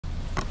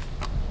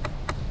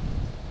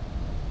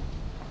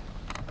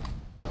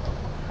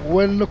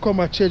When you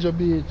come at Treasure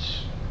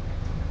Beach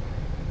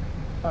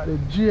at the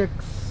GX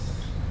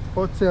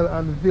Hotel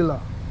and Villa,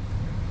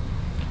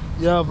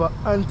 you have an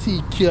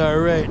antique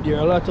car right there.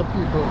 A lot of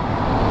people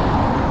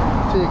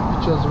take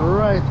pictures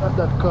right at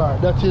that car.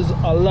 That is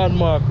a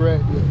landmark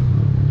right there.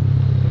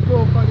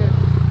 Don't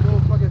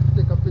forget to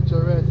take a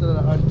picture right at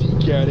that antique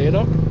car there, you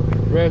know?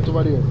 Right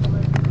over there.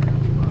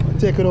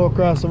 Take it all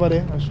across over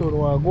there and show them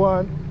what I go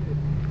on.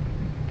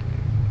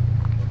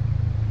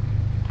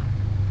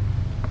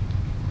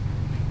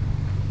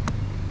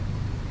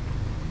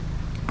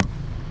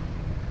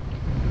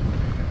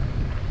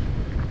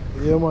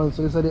 Yeah man,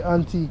 so this is the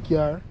antique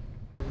car.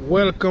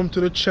 Welcome to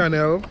the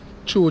channel,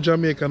 True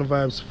Jamaican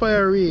Vibes.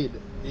 Fire Reid.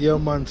 Yeah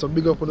man, so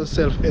big up on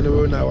yourself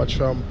anywhere now watch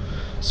from.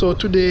 So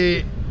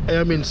today I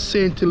am in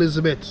St.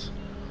 Elizabeth.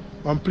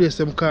 One place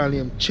them call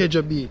him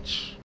Treasure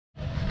Beach.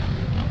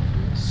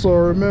 So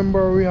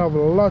remember we have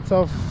a lot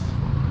of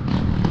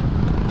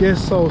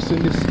guest house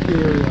in this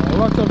area. A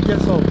lot of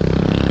guest house.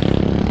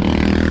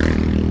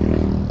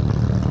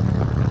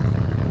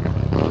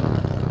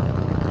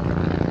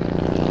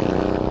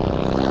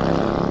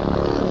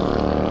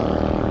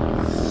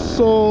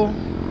 So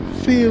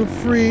feel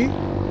free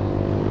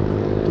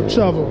to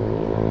travel.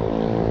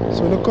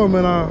 So when you come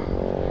in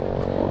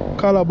a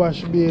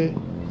Calabash Bay,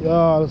 you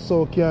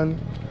also can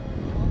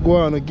go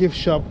on a gift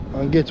shop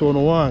and get what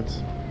you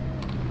want.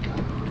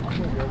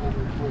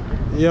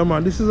 Yeah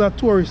man, this is a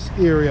tourist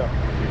area.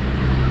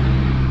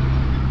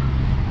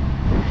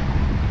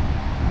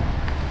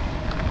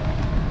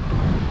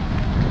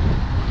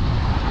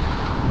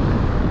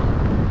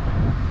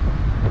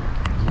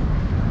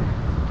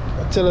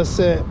 Tell us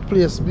say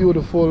place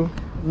beautiful,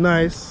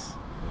 nice.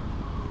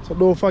 So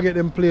don't forget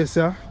them place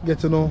here. Get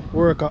to know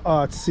work of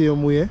art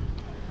same way.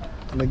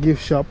 And the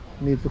gift shop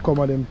need to come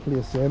at them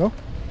place here, you know.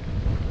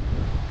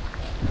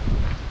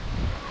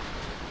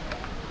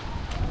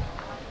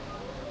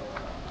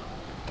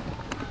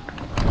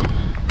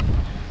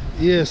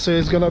 Yeah, so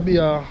it's gonna be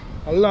a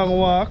long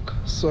walk.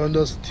 So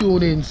just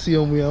tune in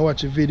same way and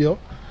watch the video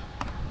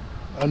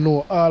and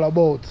know all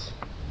about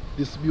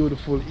this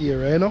beautiful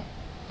area, you know.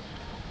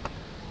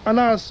 And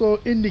also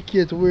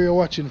indicate where you're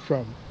watching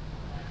from.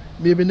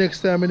 Maybe next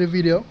time in the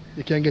video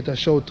you can get a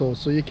shout out,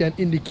 so you can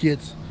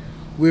indicate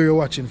where you're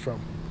watching from.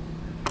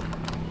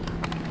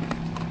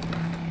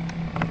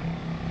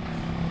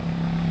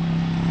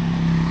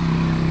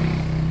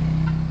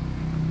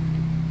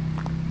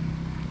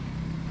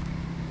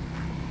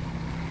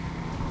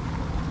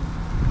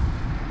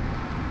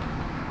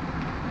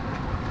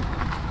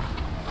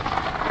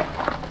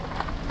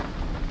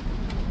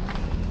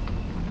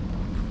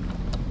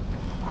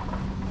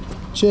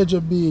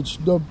 Treasure Beach,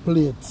 dub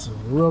plate,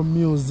 rum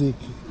music,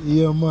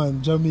 yeah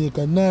man,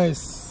 Jamaica,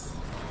 nice.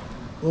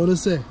 What do you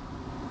say?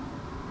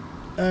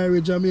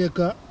 Irish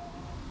Jamaica.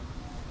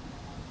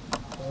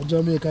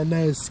 Jamaica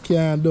nice,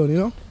 can't done, you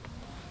know?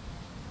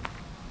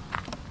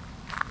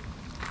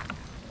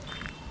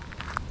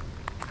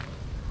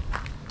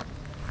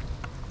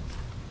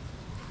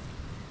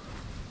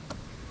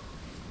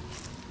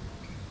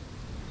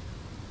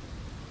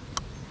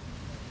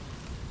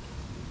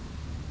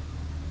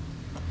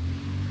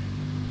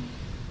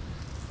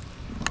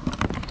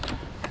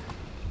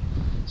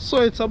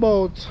 So it's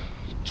about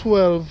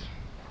 12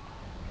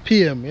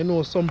 p.m. You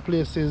know, some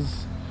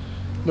places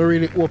not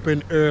really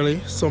open early.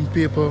 Some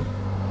people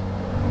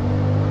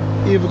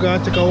even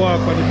gonna take a walk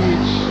on the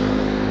beach.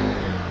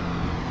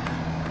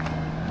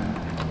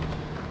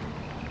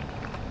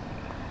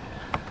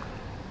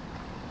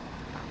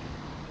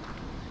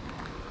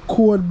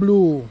 Code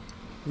Blue.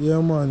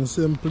 Yeah man,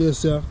 same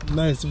place here.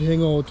 Nice to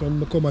hang out when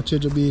you come at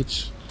Treasure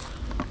Beach.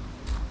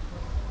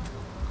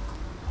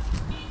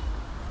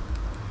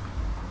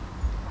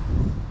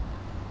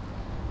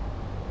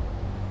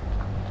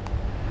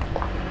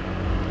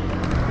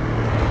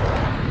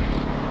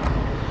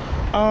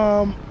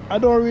 I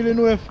don't really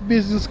know if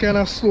business kind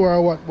of slow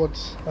or what,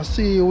 but I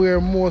see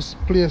where most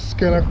places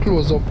kind of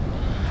close up,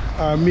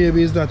 or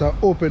maybe it's not an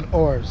open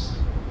hours.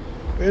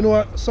 But you know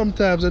what,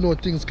 sometimes I know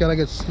things kind of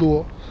get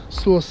slow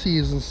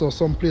season, so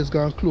some places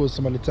gonna close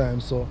some of the time,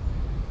 so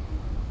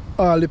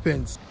all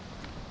depends.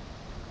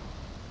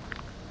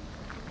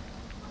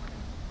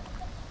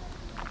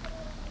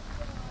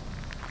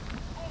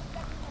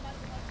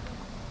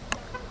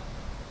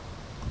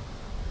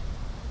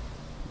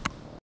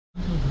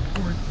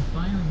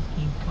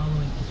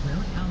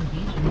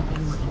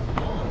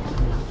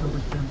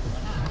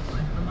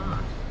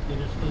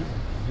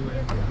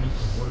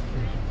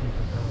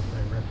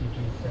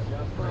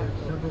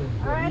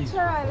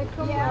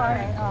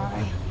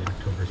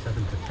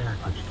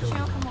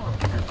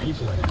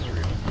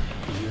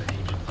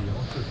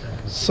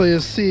 So you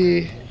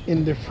see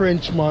in the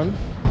Frenchman,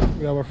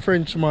 we have a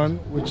Frenchman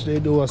which they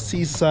do a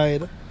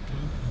seaside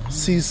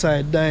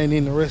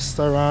dining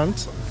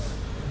restaurant,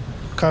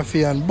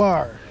 cafe and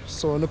bar.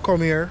 So when you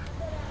come here,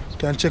 you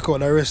can check out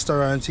the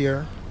restaurant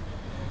here.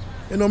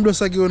 You know, I'm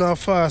just like giving a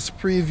fast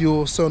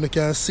preview so you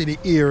can see the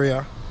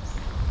area,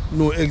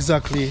 know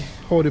exactly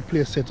how the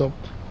place set up.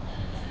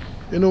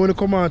 You know, when you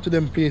come out to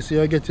them places,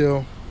 you get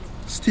your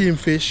steamed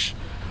fish,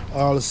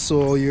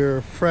 also your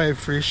fried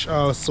fish,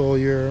 also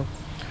your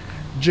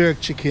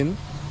jerk chicken.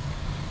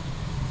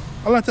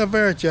 A lot of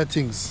variety of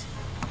things.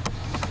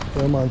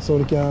 Yeah, man, so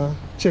you can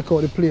check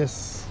out the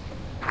place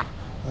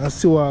and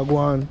see what go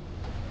on.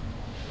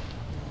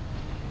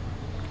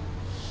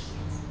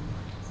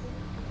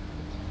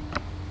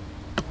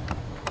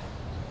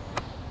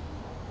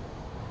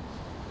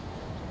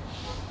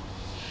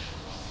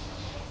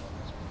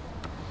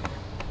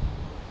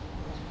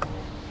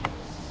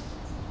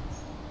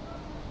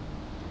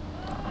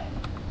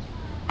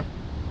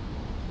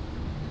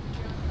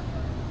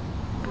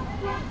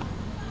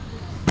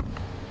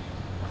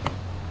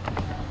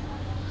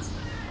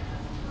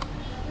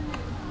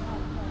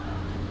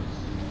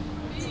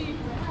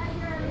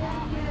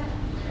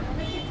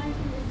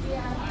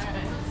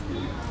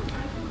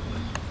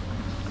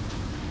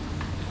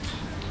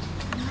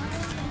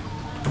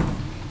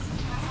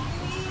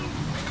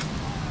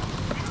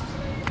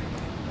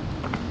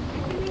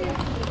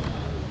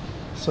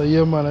 So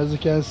yeah, man, as you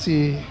can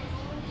see,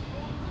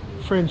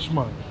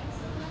 Frenchman.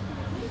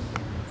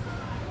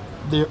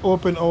 Their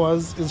open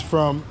hours is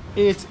from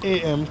 8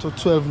 AM to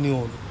 12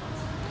 noon.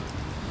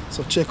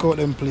 So check out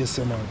them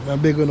places, man.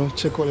 I'm big gonna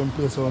check out them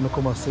places when I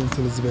come to St.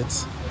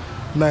 Elizabeth.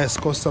 Nice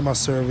customer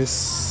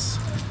service.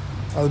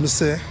 As I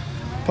say,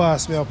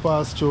 pass me or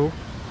pass through.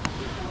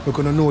 We're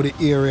gonna know the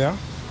area.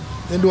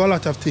 They do a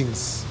lot of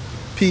things.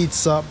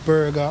 Pizza,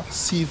 burger,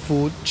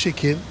 seafood,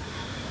 chicken.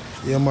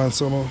 Yeah, man,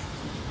 so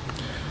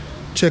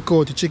check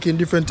out the chicken,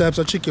 different types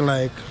of chicken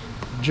like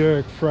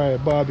jerk, fry,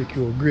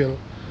 barbecue, grill.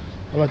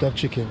 A lot of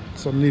chicken.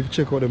 So I need to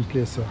check out them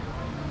places.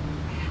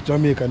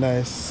 Jamaica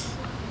nice.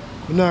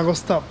 We're not gonna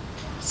stop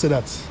say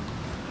that.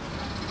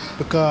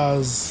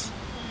 Because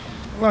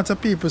a lot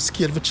of people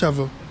scared to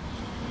travel,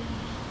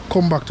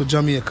 come back to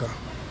Jamaica.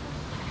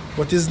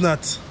 But it's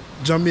not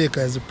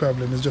Jamaica is the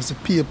problem, it's just the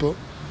people.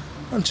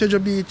 And Treasure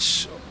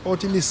Beach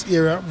out in this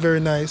area, very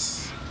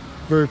nice,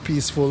 very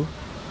peaceful.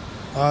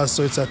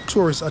 Also, it's a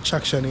tourist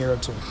attraction area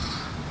too.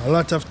 A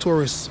lot of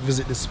tourists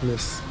visit this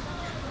place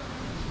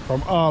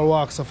from all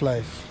walks of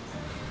life.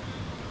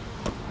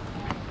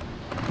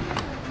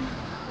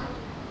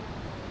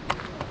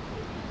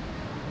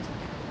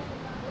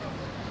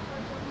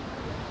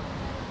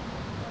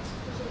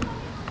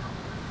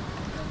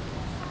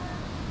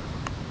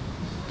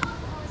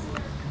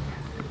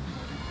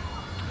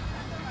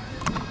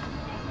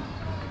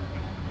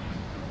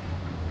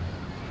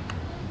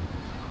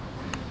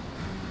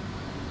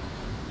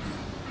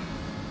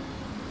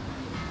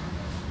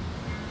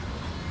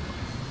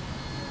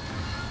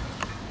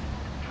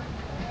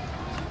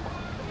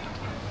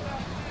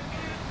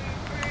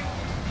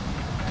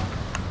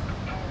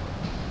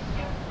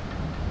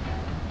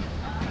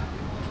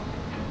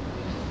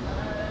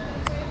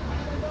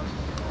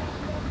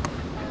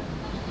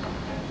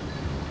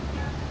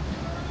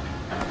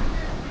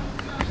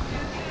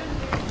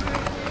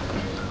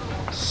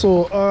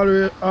 So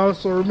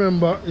also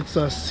remember, it's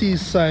a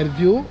seaside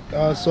view.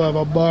 Also have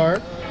a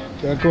bar.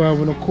 You can come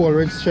have a cold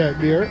red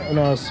stripe beer and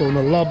also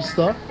a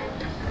lobster.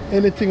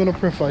 Anything you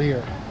prefer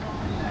here.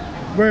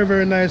 Very,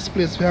 very nice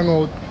place to hang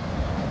out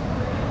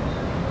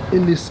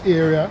in this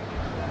area.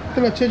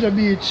 Tell us Treasure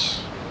Beach.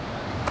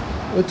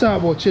 We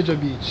talk about Treasure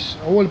Beach.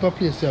 A whole heap of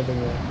place here.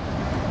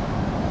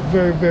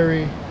 Very,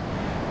 very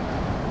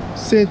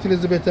St.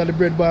 Elizabeth and the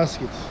bread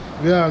basket.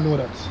 We all know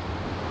that.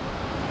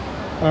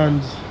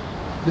 And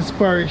this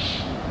parish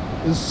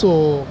is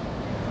so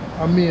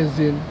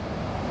amazing.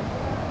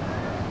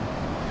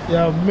 You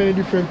have many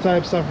different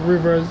types of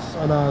rivers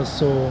and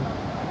also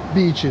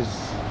beaches.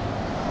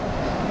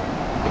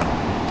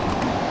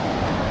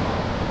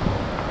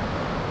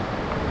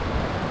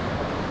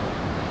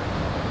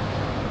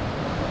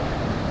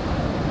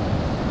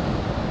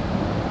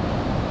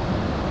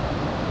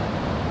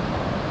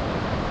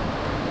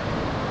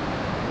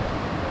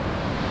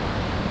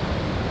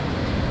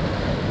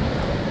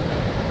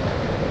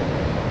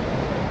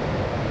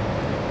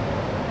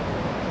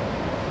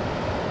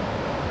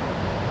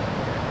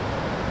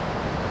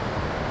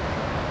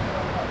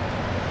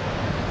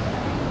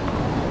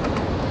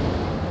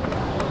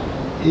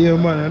 Yeah,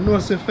 man, I know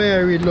say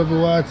Fire Reid love the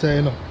water,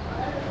 you know.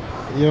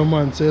 Yeah,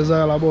 man, so it's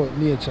all about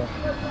nature.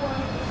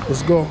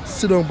 Let's go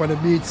sit down on the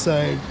beach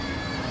side,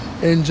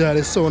 enjoy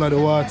the sound of the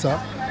water.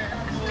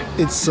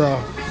 It's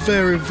a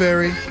very,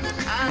 very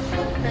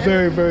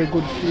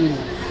good feeling.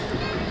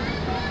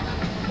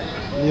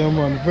 Yeah,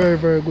 man,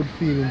 very good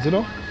feelings, you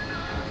know.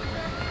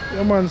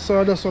 Yeah, man, so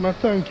I just want to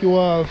thank you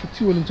all for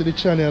tuning to the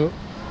channel.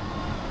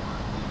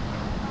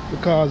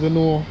 Because, you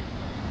know,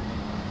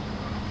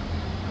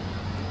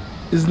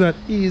 it's not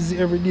easy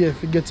every day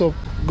if you get up,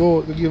 go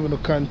out to give the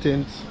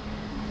content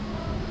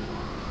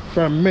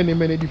from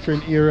many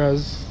different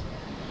areas.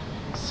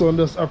 So I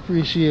just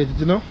appreciate it,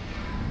 you know.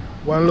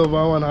 One love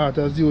and one heart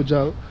as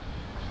usual.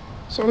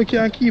 So we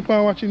can keep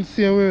on watching the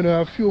same way. We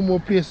have a few more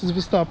places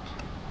to stop.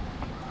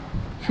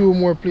 Few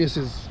more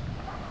places.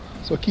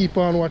 So keep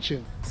on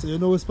watching. So you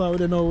know we start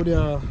with now with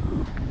the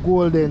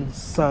Golden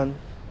Sand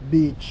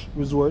Beach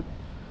Resort.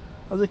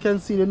 As you can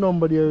see, the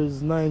number there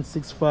is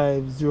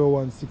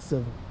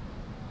 9650167.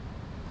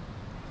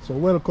 So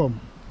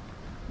welcome.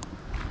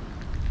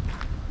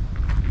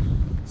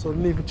 So you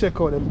need to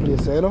check out them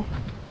places, you know.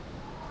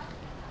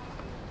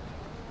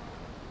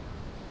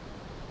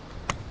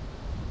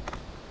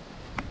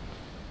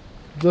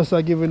 Just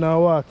giving a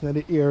walk in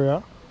the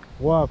area.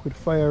 Walk with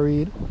Fire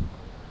Reid.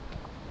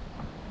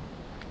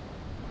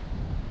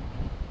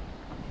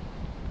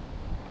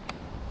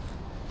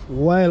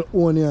 Wild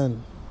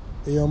onion.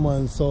 Yeah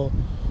man, so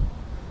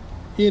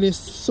it is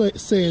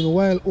saying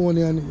wild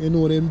onion, you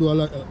know, them do a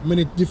lot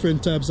many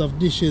different types of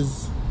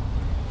dishes.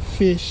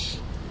 Fish,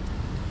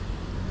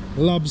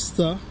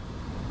 lobster,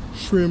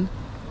 shrimp.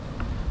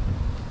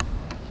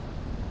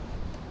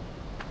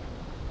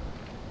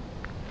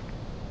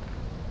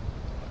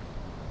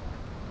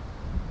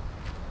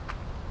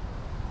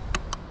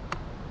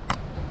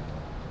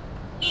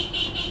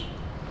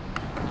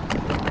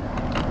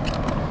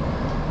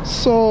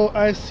 So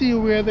I see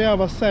where they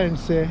have a sign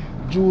say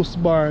juice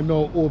bar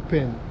now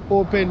open.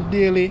 Open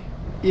daily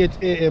 8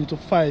 AM to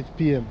 5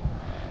 PM.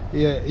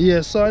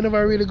 Yeah, so I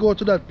never really go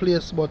to that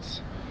place, but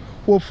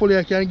hopefully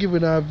I can give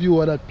you a view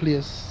of that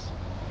place.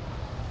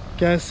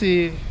 Can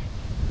see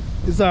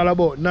it's all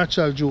about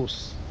natural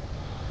juice.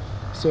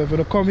 So if you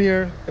don't come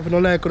here, if you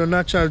don't like the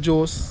natural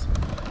juice,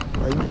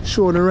 I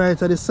show the right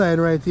of the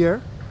sign right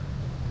here.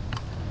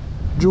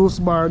 Juice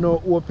bar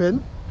now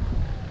open.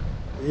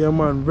 Yeah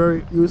man,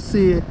 you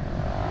see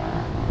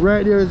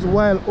right there is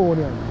wild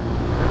onion.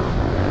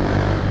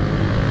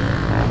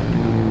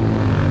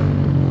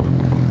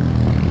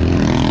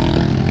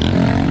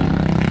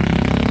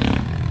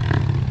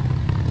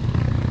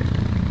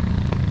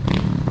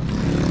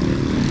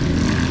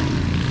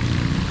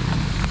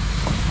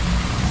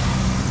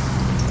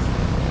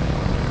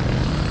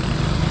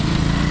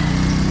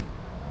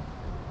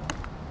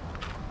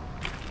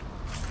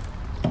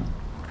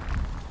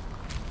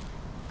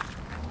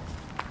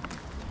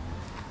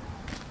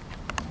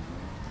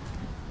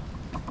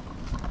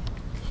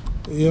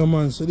 Yeah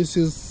man, so this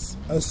is,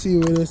 I see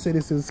where they say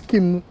this is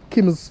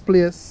Kim's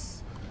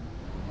place,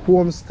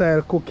 home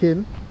style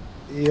cooking.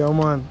 Yeah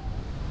man.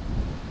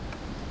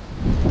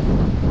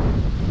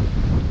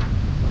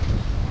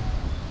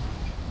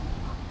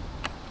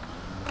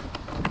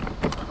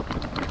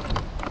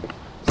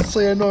 So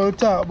you know we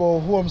talk about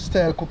home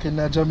style cooking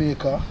in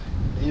Jamaica.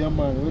 Yeah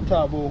man, we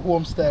talk about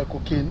home style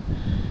cooking.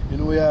 You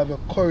know, we have your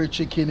curry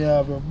chicken, you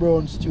have your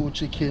brown stew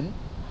chicken,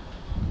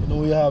 you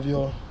know, you have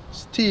your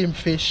steamed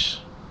fish.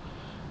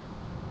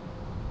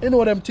 You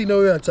know them things that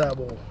we are talking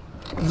about.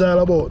 It's all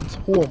about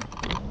home.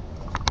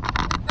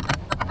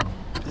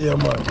 Yeah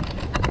man.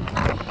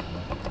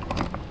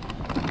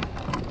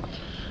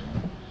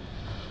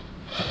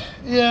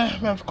 Yeah,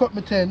 I've cut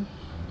my 10.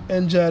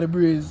 Enjoy the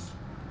breeze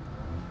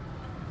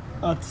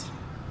at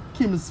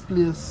Kim's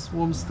place,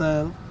 home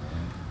style.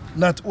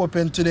 Not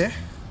open today.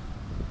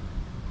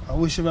 I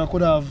wish if I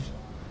could have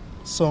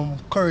some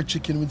curry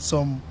chicken with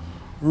some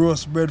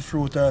roast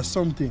breadfruit or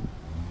something.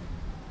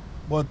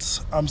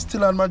 But I'm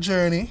still on my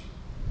journey.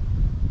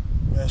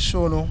 I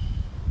show you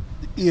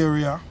the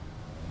area.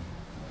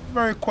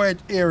 Very quiet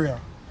area.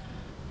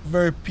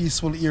 Very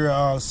peaceful area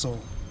also.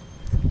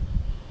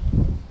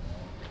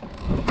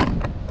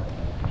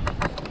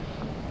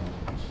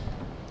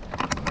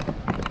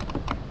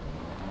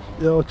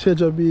 Yo,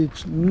 Treasure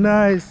Beach,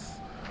 nice.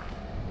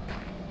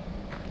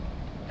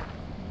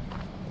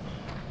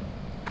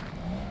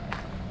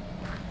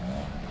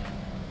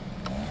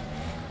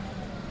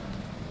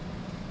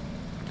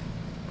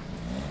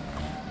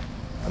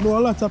 I know a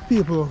lot of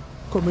people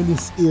come in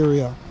this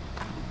area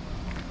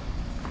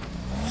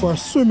for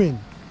swimming.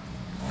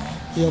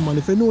 Yeah man,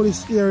 if you know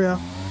this area,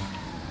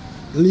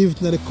 leave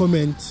it in the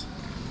comment.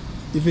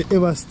 If you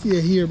ever stay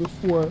here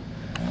before,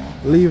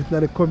 leave it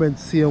in the comment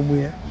same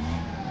way.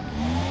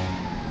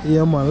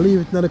 Yeah man, leave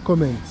it in the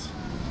comment.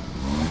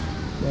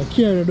 I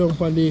carry it down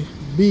on the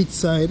beach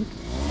side.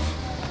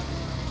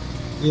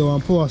 You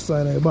want power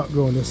side in the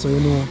background there, so you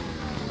know.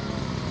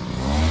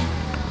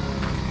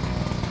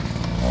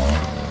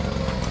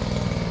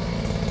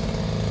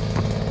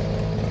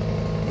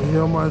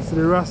 Yeah man, see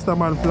the Rasta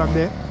man flag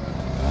there.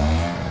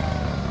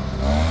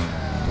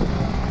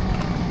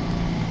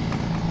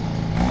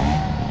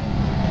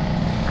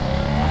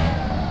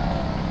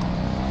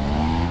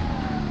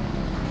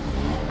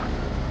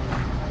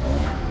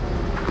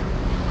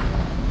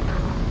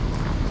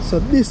 So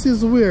this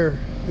is where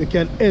you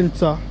can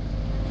enter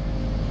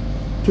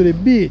to the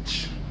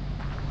beach.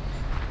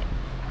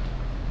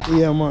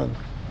 Yeah man.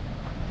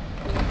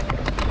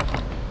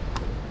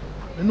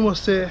 You know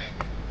say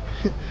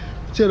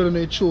tell you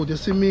the truth, you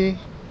see me,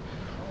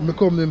 when I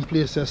come to them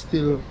places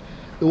still,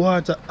 the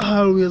water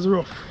always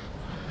rough.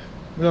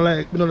 I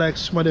don't like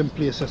swim at them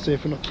places, so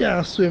if you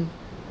can't swim,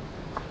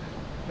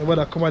 you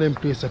better come at them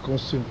places and come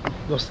swim.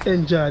 Just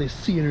enjoy the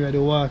scenery of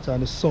the water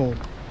and the sound.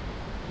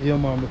 Yeah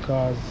man,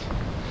 because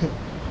it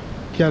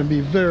can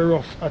be very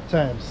rough at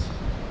times.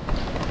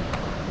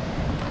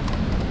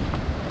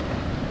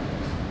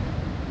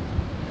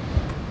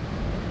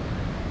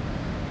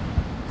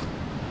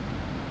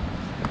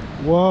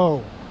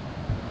 Wow.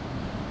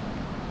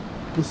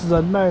 This is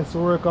a nice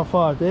work of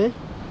art, eh?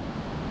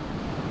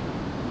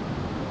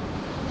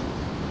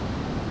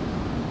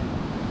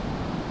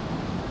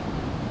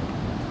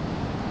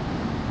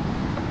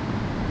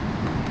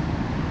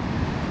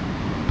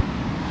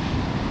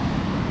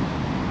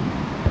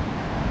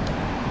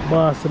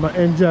 Boss, I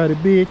enjoy the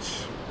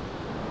beach.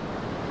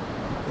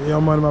 Yeah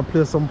man, I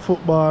play some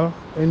football,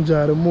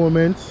 enjoy the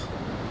moment.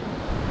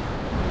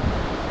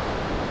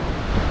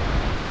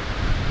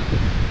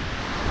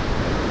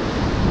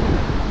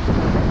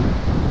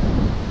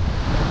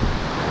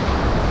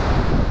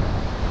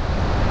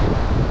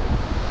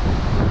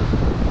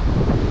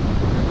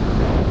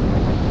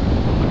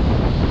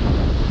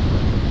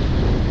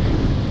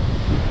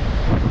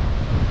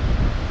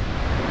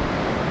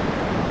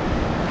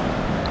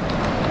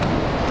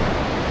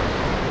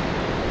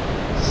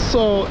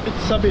 So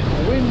it's a bit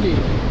windy. You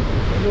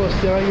know,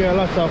 see, I hear a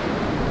lot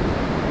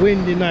of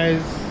windy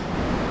noise.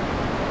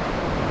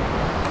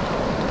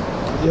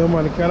 Yeah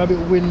man, it's kind of a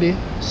bit windy.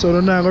 So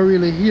they're not gonna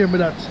really hear me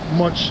that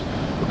much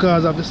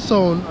because of the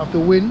sound of the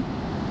wind.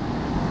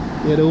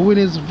 Yeah, the wind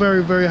is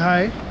very, very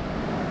high.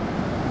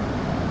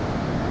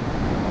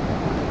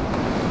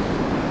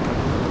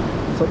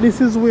 So this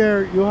is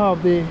where you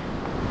have the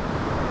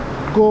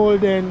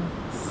Golden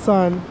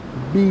Sand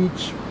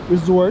Beach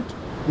Resort.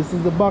 This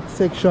is the back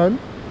section.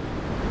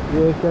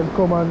 You can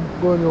come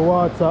and go in the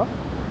water.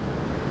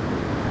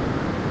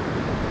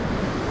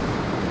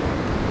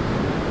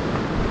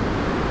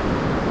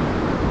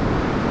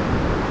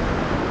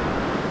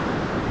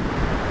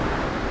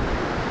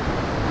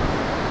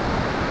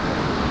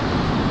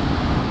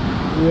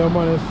 Yeah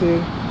man, you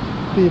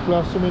see people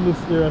are swimming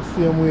this area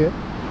same way.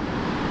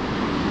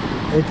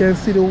 You can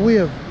see the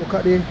wave. Look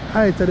at the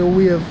height of the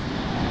wave.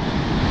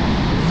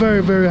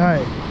 Very, very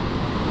high.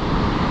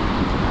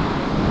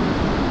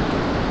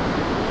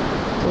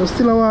 So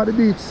still I walk the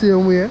beach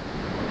same way.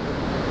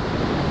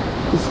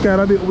 It's kind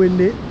of a bit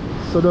windy,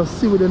 so just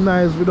see with the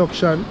noise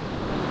reduction.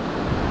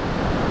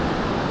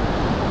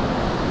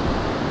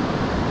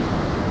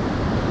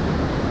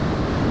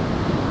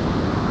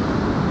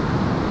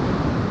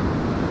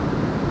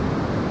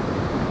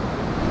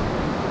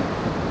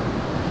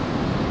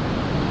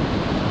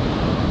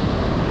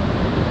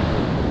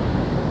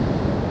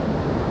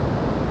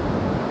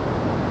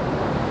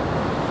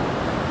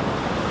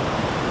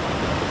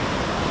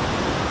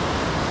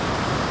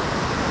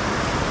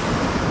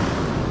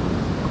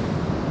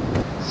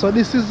 So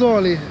this is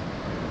only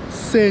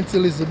St.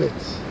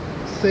 Elizabeth.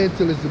 St.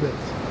 Elizabeth.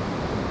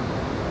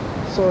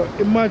 So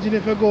imagine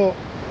if you go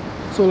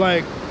to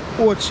like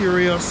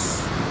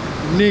ENQUIRIES,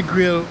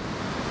 Negril,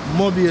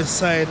 Mobile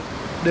side,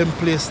 them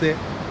place there.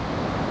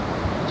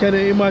 Can you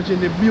imagine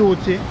the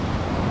beauty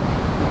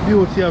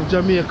of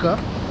Jamaica?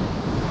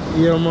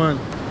 Yeah man.